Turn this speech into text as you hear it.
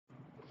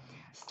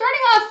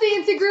Starting off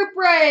CNC group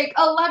break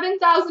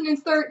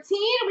 11,013,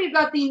 we've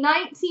got the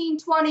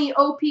 1920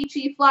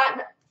 OPC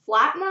Platinum.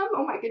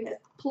 Oh my goodness,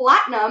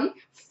 Platinum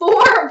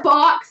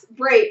 4-box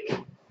break.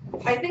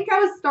 I think I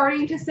was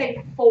starting to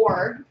say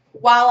 4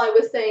 while I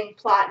was saying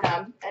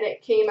Platinum, and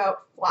it came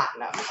out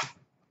Platinum.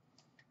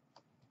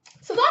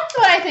 So that's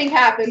what I think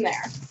happened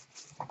there.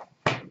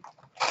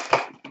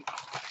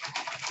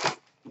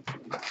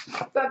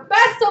 But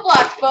best of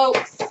luck,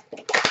 folks.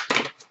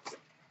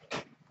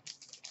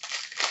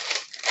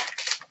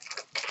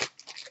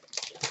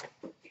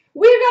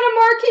 We've got a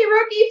marquee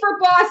rookie for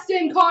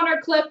Boston, Connor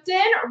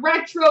Clifton.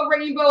 Retro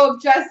rainbow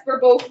of Jesper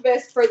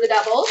Boqvist for the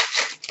Devils.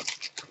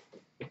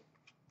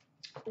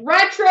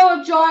 Retro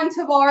of John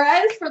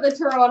Tavares for the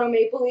Toronto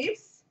Maple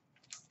Leafs.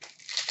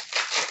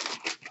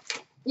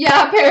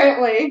 Yeah,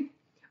 apparently.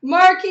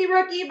 Marquee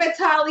rookie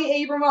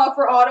Vitaly Abramov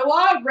for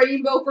Ottawa.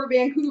 Rainbow for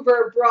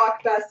Vancouver,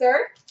 Brock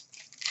Besser.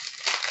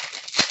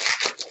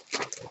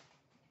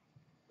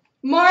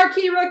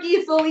 Marquee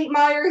rookie Philippe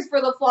Myers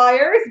for the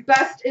Flyers.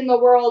 Best in the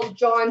world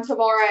John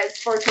Tavares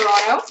for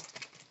Toronto.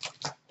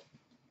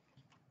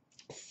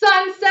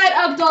 Sunset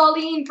of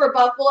Darlene for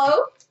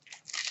Buffalo.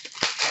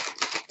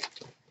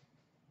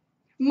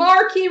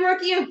 Marquee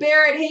rookie of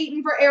Barrett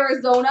Hayton for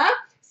Arizona.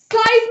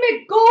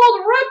 Seismic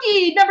gold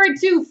rookie number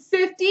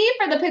 250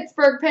 for the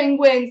Pittsburgh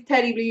Penguins,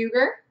 Teddy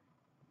Blueger.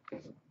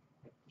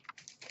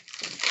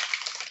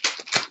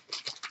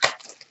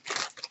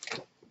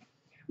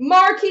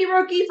 Marquee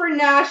rookie for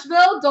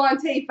Nashville,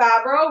 Dante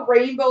Fabro.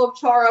 Rainbow of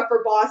Chara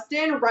for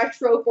Boston.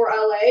 Retro for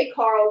LA,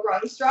 Carl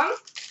Grundstrom.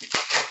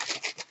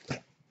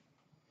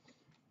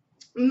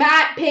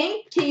 Matt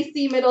Pink,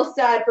 Casey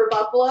Middlestad for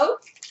Buffalo.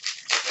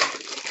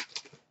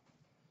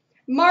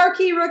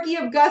 Marquee rookie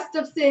of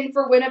Gustafson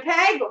for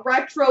Winnipeg.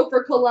 Retro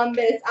for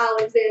Columbus,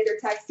 Alexander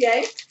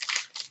Texier.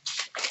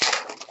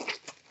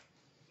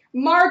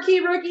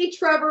 Marquee rookie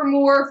Trevor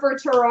Moore for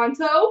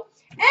Toronto.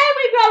 And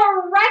we've got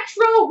a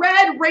retro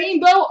red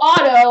rainbow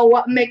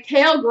auto,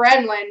 Mikhail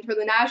Grenlund for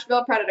the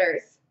Nashville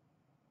Predators.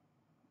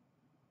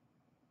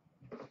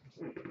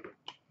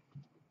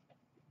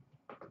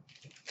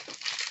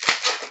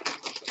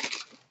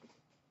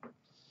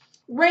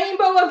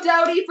 Rainbow of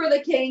Doughty for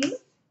the Kings.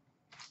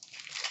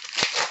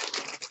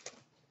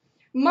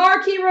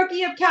 Marquee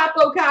rookie of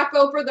Capo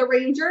Caco for the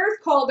Rangers.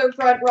 Calder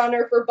front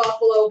runner for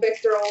Buffalo,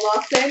 Victor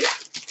Olofsson.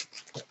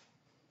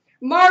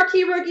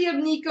 Marquee rookie of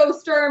Nico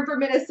Sturm for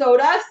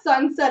Minnesota.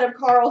 Sunset of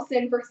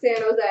Carlson for San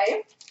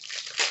Jose.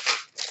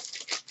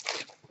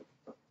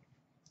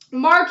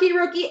 Marquee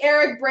rookie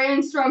Eric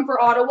Brandstrom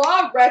for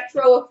Ottawa.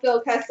 Retro of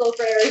Phil Kessel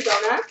for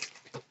Arizona.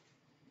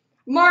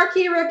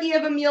 Marquee rookie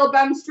of Emil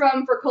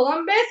Bemstrom for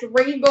Columbus.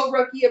 Rainbow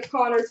rookie of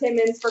Connor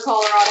Timmins for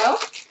Colorado.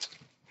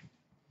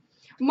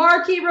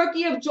 Marquee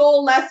rookie of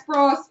Joel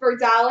Lesperance for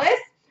Dallas.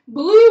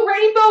 Blue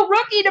rainbow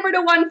rookie number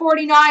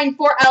 149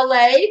 for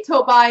LA,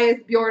 Tobias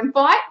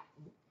Bjornfot.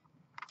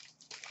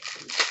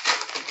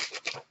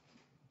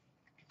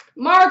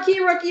 Marquee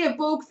rookie of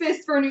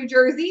Boqvist for New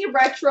Jersey.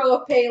 Retro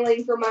of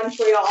Paling for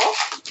Montreal.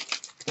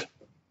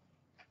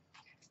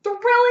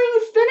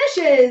 Thrilling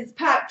finishes,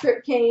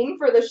 Patrick Kane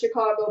for the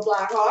Chicago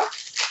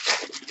Blackhawks.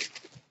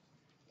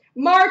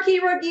 Marquee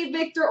rookie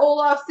Victor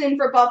Olofsson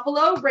for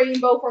Buffalo.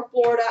 Rainbow for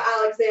Florida,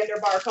 Alexander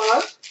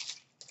Barkov.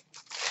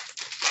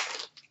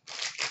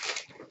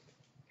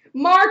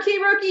 Marquee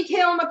rookie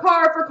Cale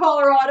Makar for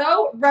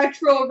Colorado.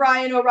 Retro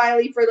Ryan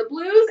O'Reilly for the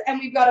Blues. And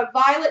we've got a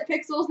violet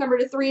pixels number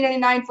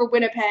 399 for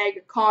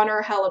Winnipeg,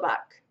 Connor Hellebuck.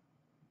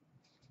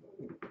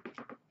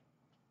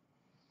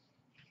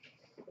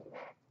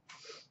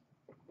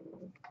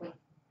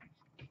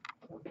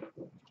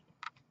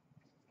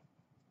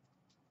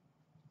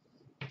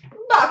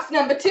 Box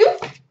number 2.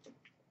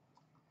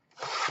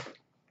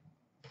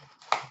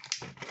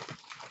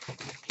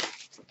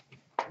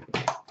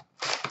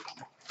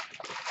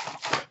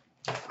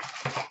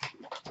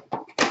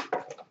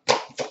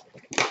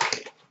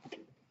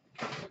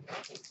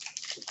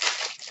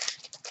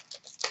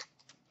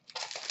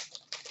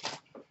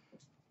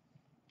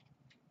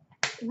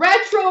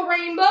 Retro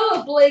rainbow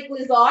of Blake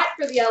Lizotte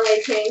for the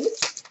LA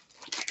Kings.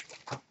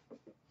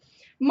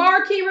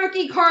 Marquee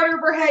rookie Carter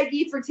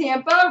Verhaeghe for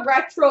Tampa.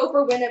 Retro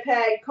for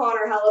Winnipeg,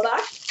 Connor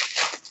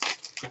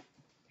Hellebuck.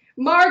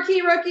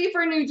 Marquee rookie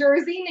for New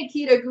Jersey,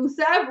 Nikita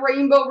Gusev.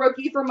 Rainbow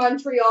rookie for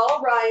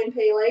Montreal, Ryan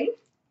Paling.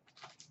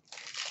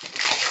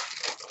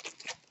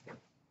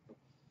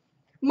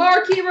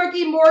 Marquee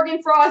rookie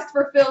Morgan Frost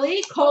for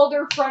Philly.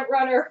 Calder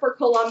frontrunner for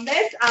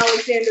Columbus,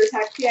 Alexander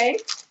Texier.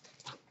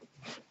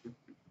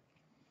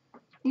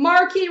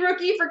 Marquee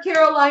rookie for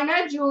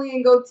Carolina,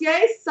 Julien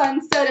Gauthier.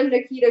 Sunset of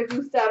Nikita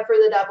Gusev for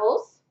the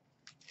Devils.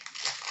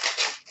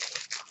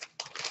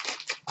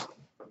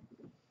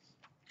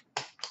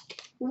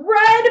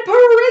 Red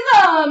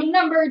Prism,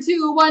 number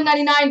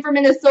 2/199 for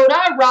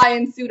Minnesota,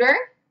 Ryan Suter.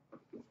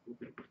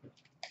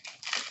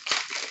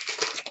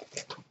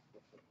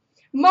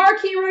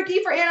 Marquee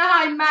rookie for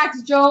Anaheim,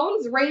 Max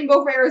Jones.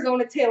 Rainbow for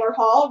Arizona, Taylor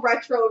Hall.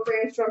 Retro of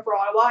Brandstrom for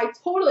Ottawa. I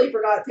totally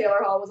forgot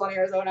Taylor Hall was on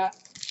Arizona.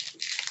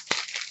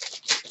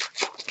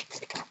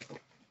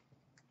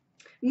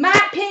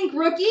 Matte pink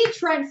rookie,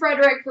 Trent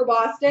Frederick for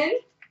Boston.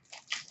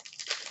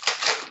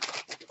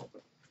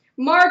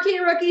 Marquee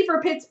rookie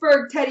for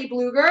Pittsburgh, Teddy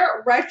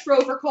Bluger.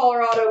 Retro for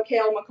Colorado,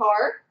 Cale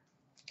Makar.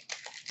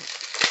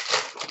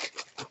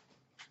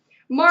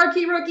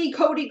 Marquee rookie,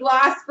 Cody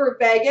Glass for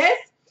Vegas.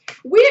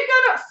 We've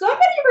got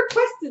somebody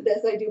requested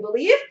this, I do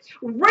believe.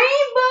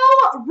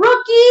 Rainbow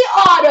rookie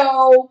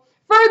auto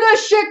for the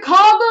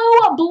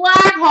Chicago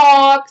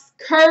Blackhawks,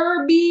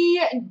 Kirby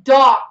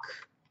Dach.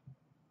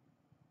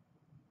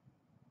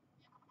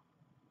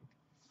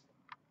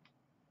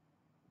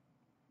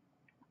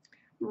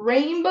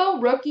 Rainbow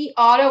rookie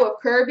auto of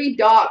Kirby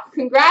Dach.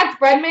 Congrats,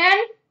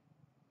 Breadman.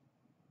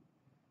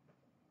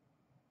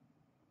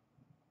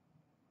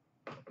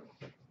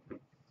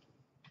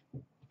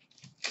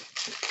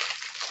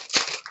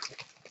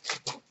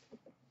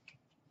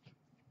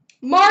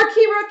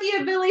 Marquee rookie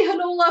of Billy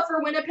Hanola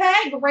for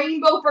Winnipeg.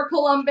 Rainbow for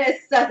Columbus,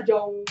 Seth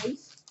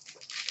Jones.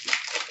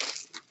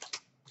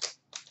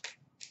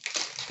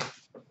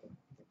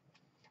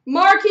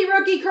 Marquee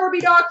rookie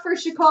Kirby Dach for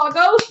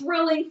Chicago.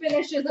 Thrilling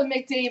finishes of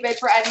McDavid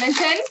for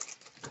Edmonton.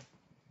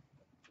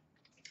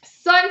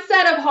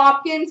 Sunset of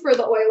Hopkins for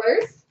the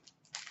Oilers.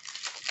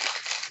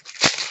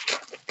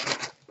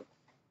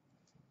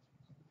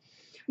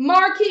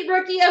 Marquee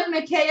rookie of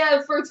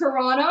Mikheyev for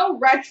Toronto.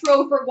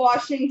 Retro for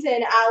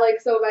Washington,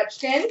 Alex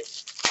Ovechkin.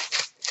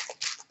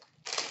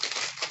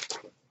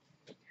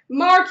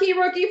 Marquee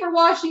rookie for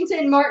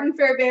Washington, Martin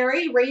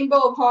Fairberry.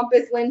 Rainbow of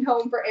Hampus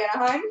Lindholm for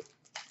Anaheim.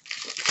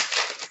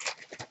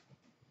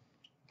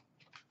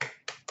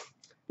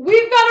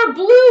 We've got our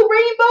blue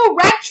rainbow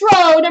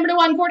retro, number to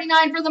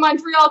 149 for the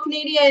Montreal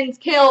Canadiens,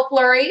 Cale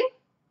Fleury.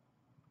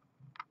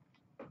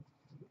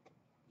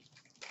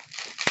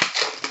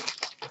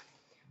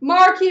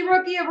 Marquee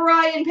rookie of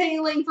Ryan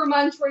Poehling for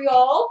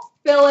Montreal,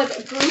 Philip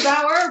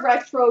Grubauer,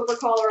 retro for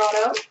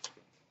Colorado.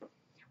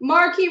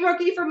 Marquee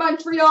rookie for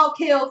Montreal,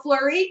 Cale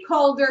Fleury.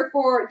 Calder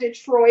for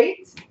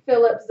Detroit,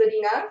 Philip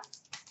Zadina.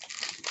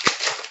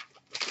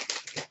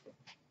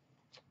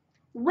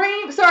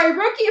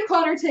 Rookie of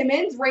Connor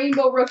Timmins,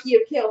 rainbow rookie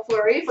of Cale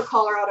Fleury for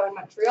Colorado and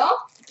Montreal.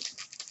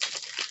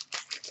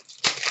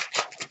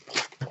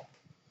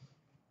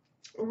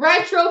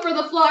 Retro for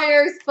the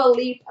Flyers,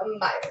 Philippe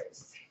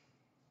Myers.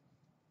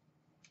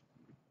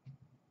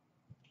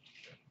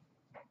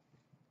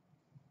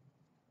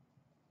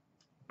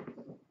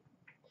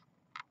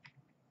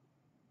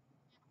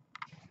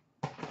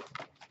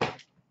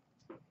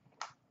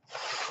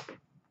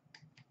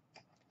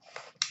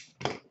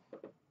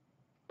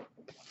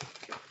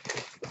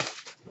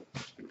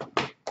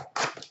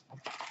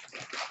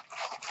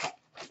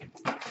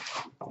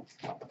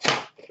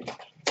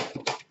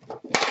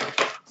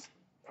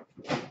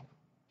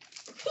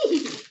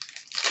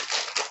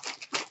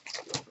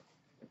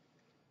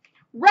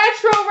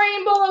 Retro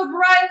rainbow of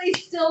Riley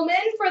Stillman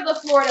for the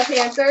Florida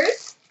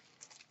Panthers.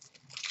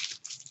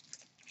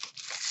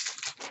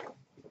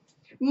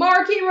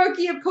 Marquee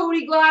rookie of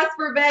Cody Glass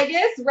for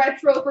Vegas.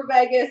 Retro for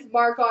Vegas,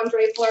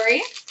 Marc-Andre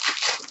Fleury.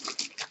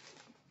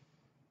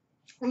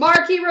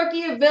 Marquee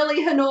rookie of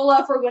Billy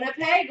Hanola for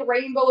Winnipeg.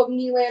 Rainbow of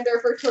Nylander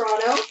for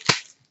Toronto.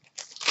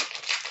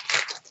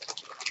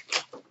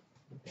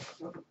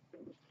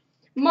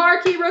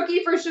 Marquee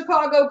rookie for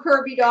Chicago,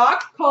 Kirby Dach.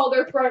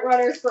 Calder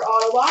frontrunners for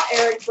Ottawa,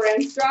 Eric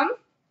Brandstrom.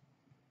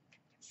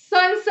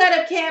 Sunset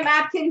of Cam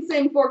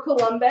Atkinson for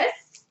Columbus.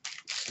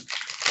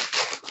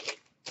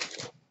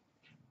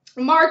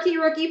 Marquee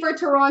rookie for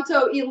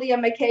Toronto, Ilya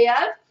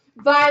Mikheyev.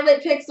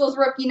 Violet Pixels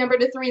rookie number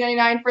to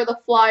 399 for the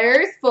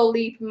Flyers,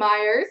 Philippe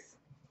Myers.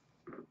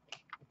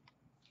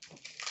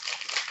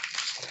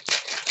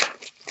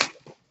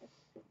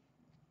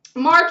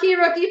 Marquee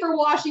rookie for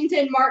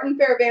Washington, Martin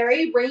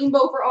Fairberry.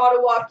 Rainbow for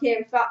Ottawa,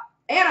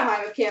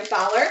 Anaheim of Cam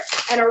Fowler.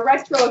 And a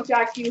retro of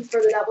Jack Hughes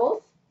for the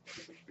Devils.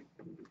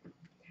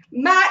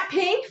 Matte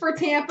pink for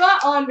Tampa,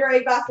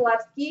 Andrei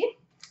Vasilevsky.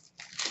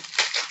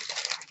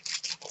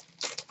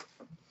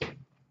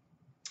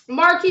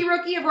 Marquee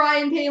rookie of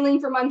Ryan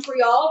Poehling for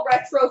Montreal.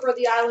 Retro for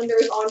the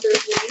Islanders,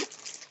 Anders Lee.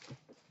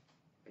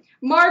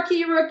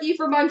 Marquee rookie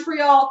for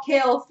Montreal,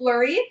 Cale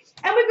Fleury.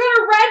 And we've got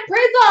a red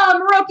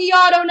prism rookie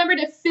auto number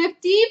to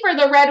 50 for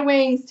the Red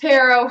Wings,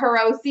 Taro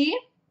Hirose.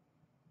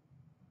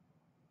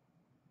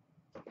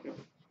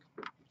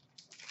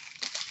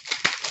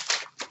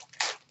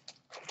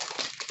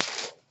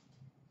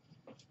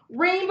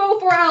 Rainbow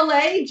for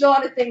LA,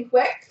 Jonathan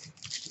Quick.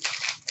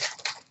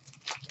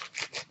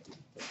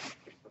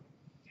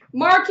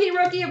 Marquee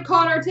rookie of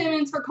Connor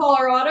Timmins for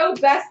Colorado.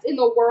 Best in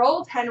the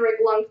world, Henrik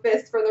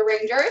Lundqvist for the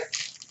Rangers.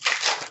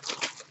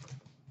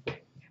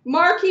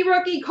 Marquee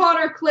rookie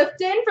Connor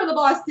Clifton for the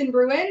Boston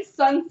Bruins.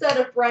 Sunset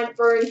of Brent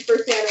Burns for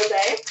San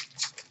Jose.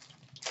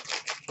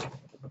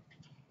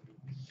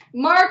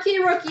 Marquee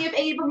rookie of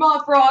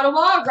Abramov for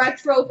Ottawa.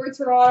 Retro for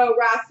Toronto,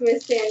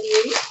 Rasmus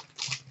Sandin.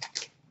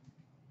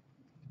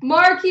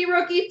 Marquee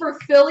rookie for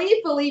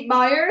Philly, Philippe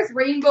Myers.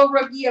 Rainbow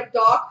rookie of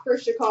Dach for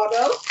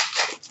Chicago.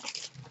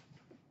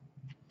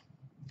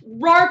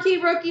 Marquee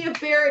rookie of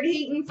Barrett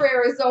Hayton for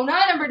Arizona.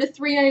 Number to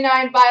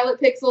 399 Violet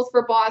Pixels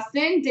for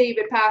Boston,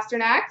 David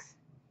Pasternak.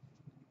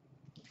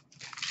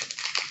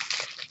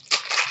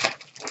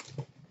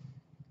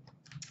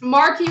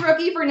 Marquee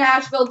rookie for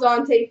Nashville,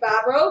 Dante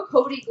Fabro.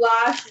 Cody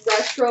Glass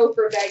retro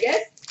for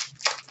Vegas.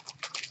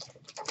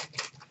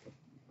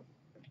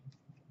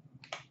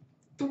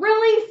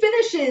 Thrilling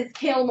finishes,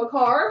 Cale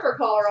Makar for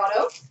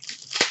Colorado.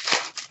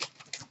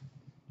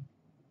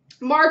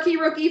 Marquee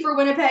rookie for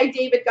Winnipeg,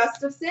 David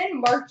Gustafson.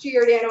 Mark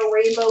Giordano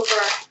rainbow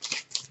for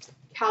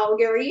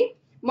Calgary.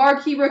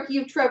 Marquee rookie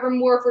of Trevor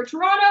Moore for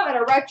Toronto. And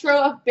a retro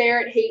of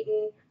Barrett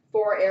Hayton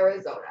for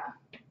Arizona.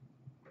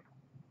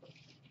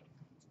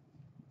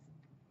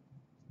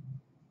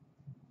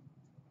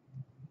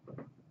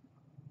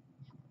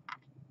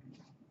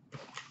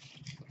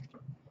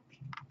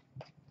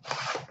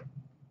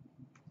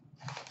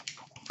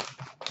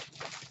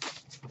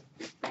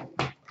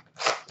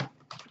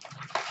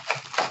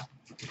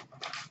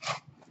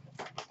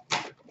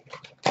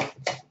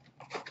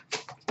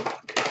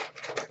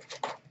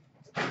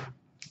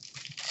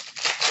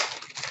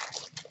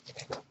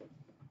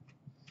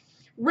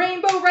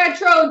 Rainbow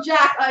retro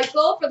Jack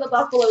Eichel for the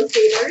Buffalo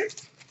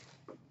Sabres.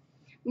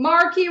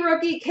 Marquee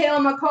rookie Cale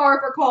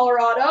Makar for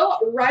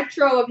Colorado.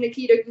 Retro of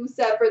Nikita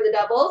Gusev for the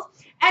Devils.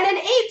 And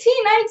an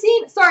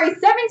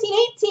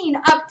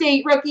 17-18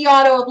 update rookie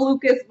auto of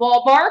Lucas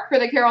Wallmark for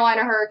the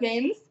Carolina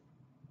Hurricanes.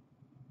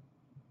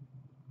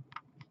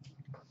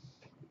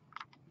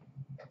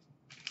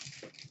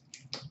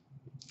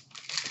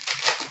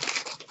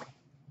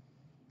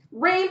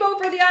 Rainbow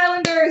for the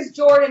Islanders,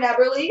 Jordan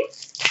Eberle.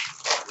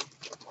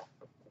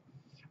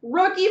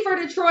 Rookie for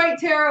Detroit,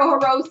 Taro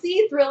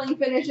Hirose. Thrilling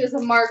finishes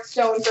of Mark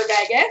Stone for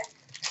Vegas.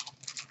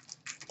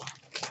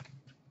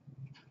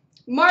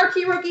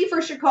 Marquee rookie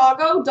for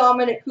Chicago,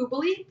 Dominic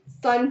Kubalik.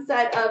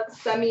 Sunset of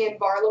Semyon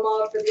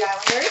Varlamov for the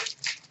Islanders.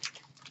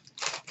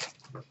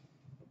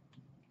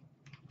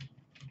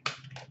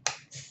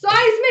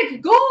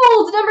 Seismic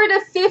Gold, number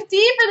to 50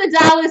 for the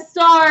Dallas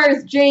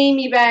Stars,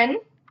 Jamie Benn.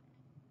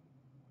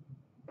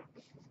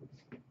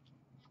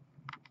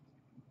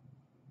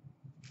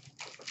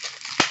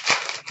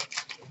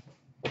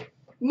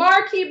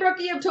 Marquee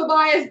rookie of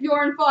Tobias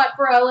Bjornfot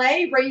for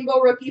LA. Rainbow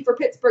rookie for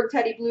Pittsburgh,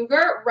 Teddy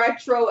Bluger.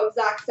 Retro of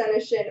Zach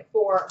Senyshyn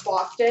for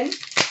Boston.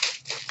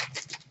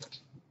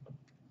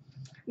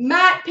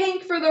 Matte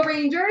Pink for the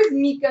Rangers.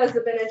 Mika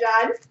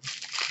Zibanejad.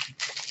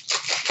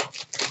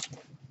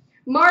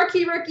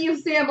 Marquee rookie of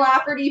Sam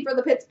Lafferty for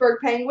the Pittsburgh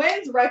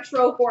Penguins.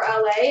 Retro for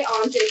LA.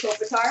 Anjay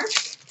Kopitar.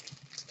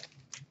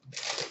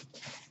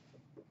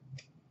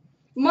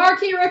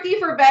 Marquee rookie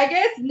for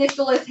Vegas.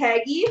 Nicholas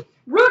Hagee.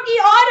 Rookie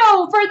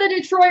auto for the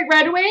Detroit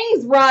Red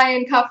Wings,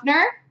 Ryan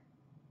Kuffner.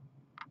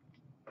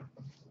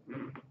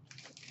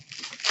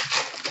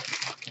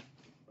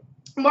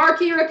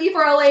 Marquee rookie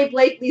for LA,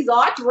 Blake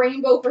Lizotte.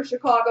 Rainbow for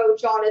Chicago,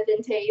 Jonathan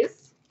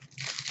Toews.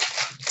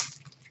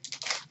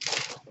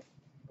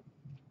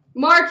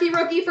 Marquee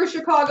rookie for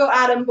Chicago,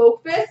 Adam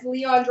Boqvist.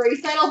 Leon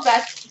Draisaitl,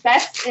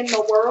 best in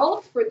the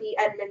world for the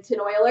Edmonton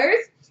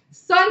Oilers.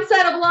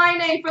 Sunset of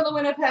Laine for the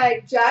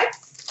Winnipeg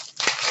Jets.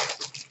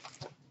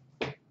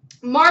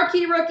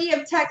 Marquee rookie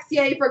of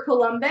Texier for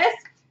Columbus.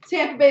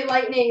 Tampa Bay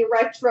Lightning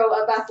retro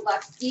of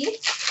Vasilevsky.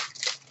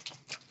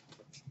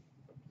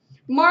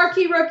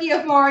 Marquee rookie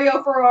of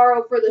Mario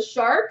Ferraro for the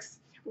Sharks.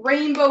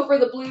 Rainbow for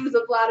the Blues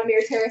of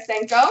Vladimir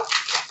Tarasenko.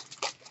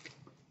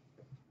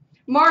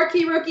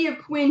 Marquee rookie of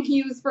Quinn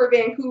Hughes for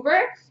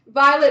Vancouver.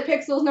 Violet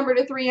Pixels number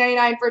to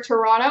 399 for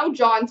Toronto,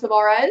 John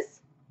Tavares.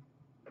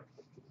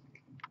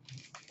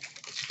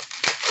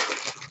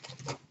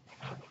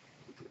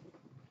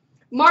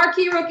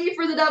 Marquee rookie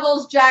for the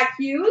Devils, Jack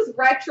Hughes.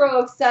 Retro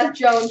of Seth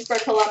Jones for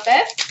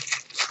Columbus.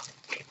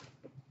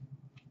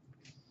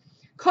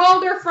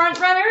 Calder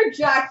frontrunner,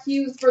 Jack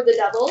Hughes for the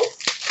Devils.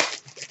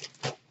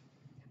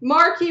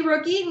 Marquee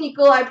rookie,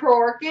 Nikolai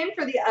Prorkin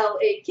for the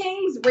LA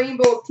Kings.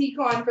 Rainbow of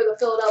Ticon for the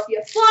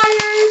Philadelphia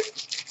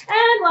Flyers.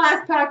 And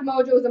last pack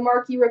mojo is a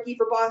marquee rookie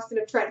for Boston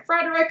of Trent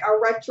Frederick. A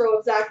retro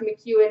of Zach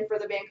McEwen for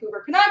the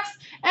Vancouver Canucks.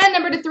 And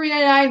number to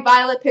 399,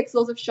 Violet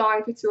Pixels of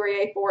Sean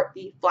Couturier for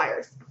the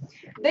Flyers.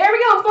 There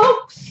we go,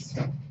 folks.